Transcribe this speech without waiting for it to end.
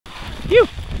Phew!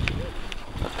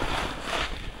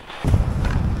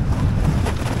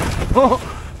 Oh.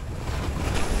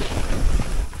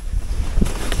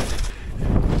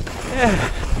 Yeah.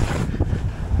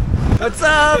 What's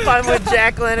up? I'm with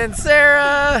Jacqueline and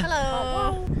Sarah.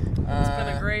 Hello. It's been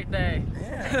a great day.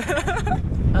 Yeah.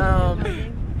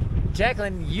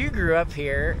 Jacqueline, you grew up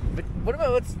here, but what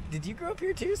about did you grow up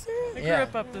here too, Sarah? I grew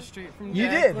up up the street from You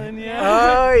Jacqueline, did? yeah.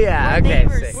 Oh yeah, We're okay,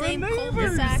 neighbors, sick. same We're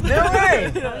neighbors. cul-de-sac. No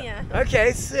way. Oh yeah.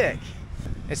 Okay, sick.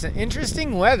 It's an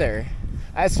interesting weather.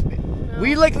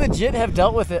 We like legit have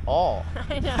dealt with it all.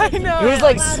 I know. I know. It was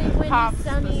like cloudy, windy, Pops the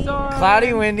sunny. storm.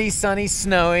 cloudy, windy, sunny,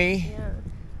 snowy. Yeah.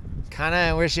 Kind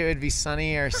of wish it would be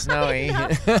sunny or snowy.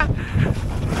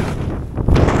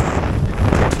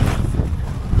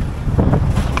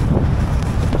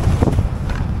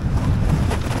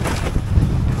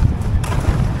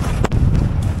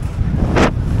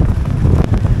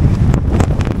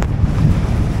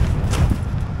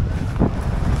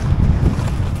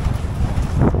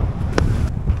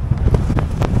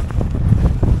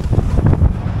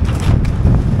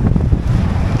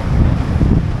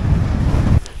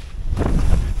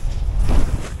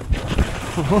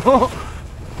 Phew.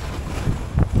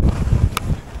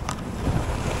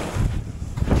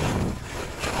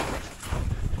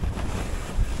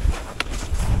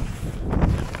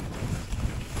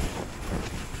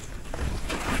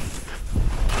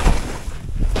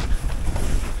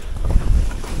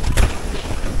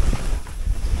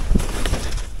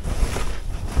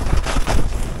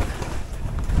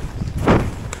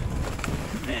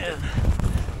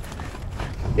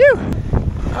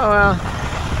 Oh well.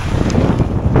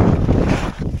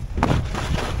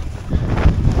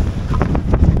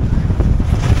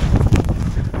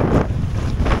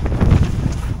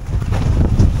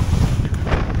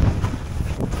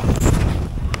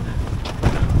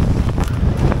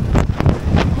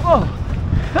 Oh.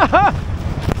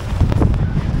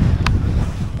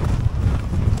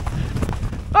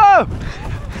 Oh.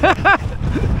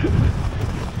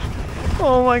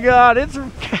 Oh my God, it's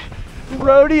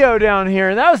rodeo down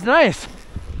here. That was nice.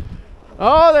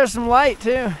 Oh, there's some light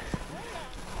too.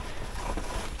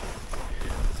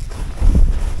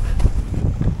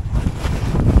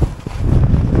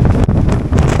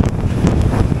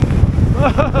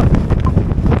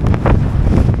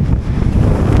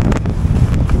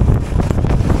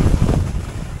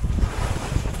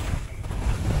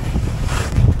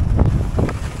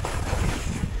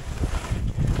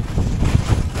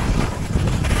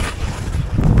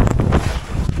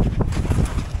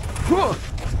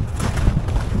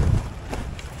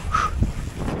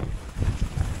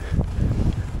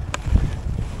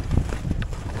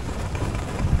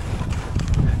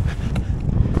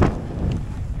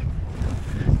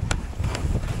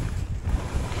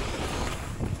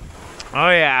 Oh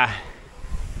yeah.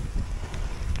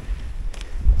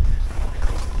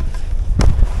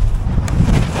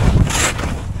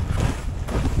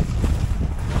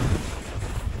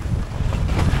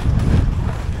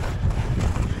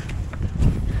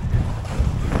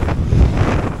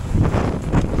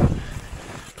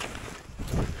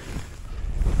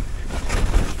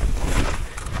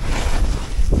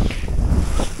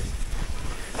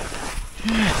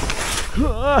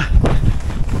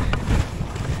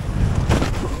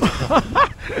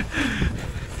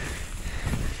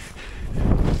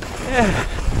 Yeah.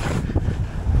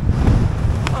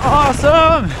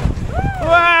 Awesome!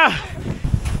 Wow!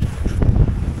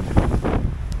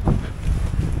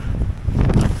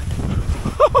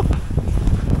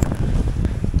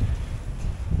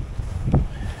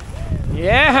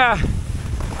 Yeah!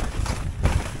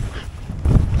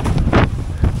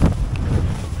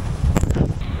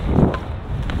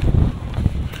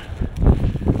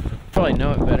 Probably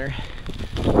know it better.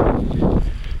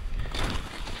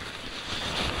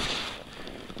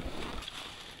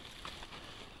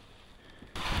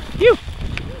 Phew!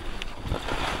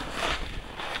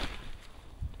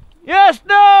 Yes,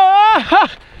 no!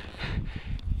 Ah!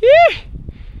 Yeah!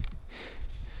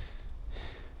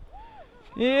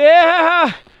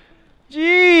 Yeah!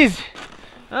 Jeez!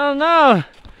 I don't know.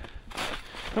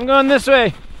 I'm going this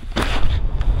way.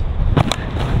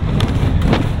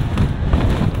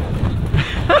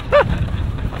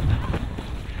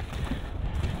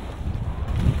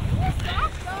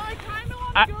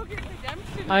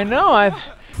 I know, I've...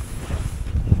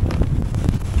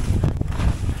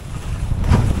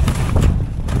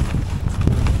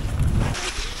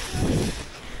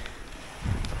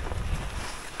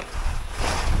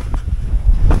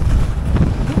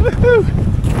 Woohoo!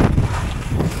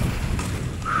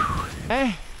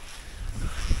 Hey.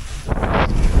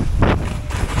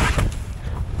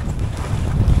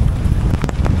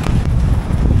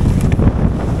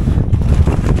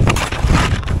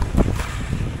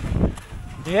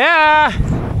 Yeah.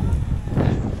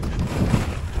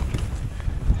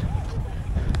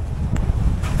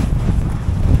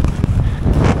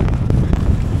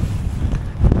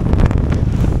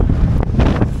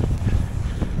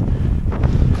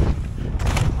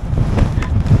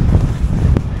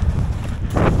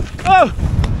 Oh,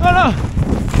 oh no.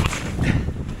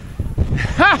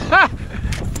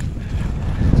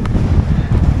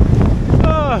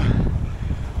 Oh,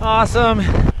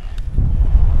 awesome.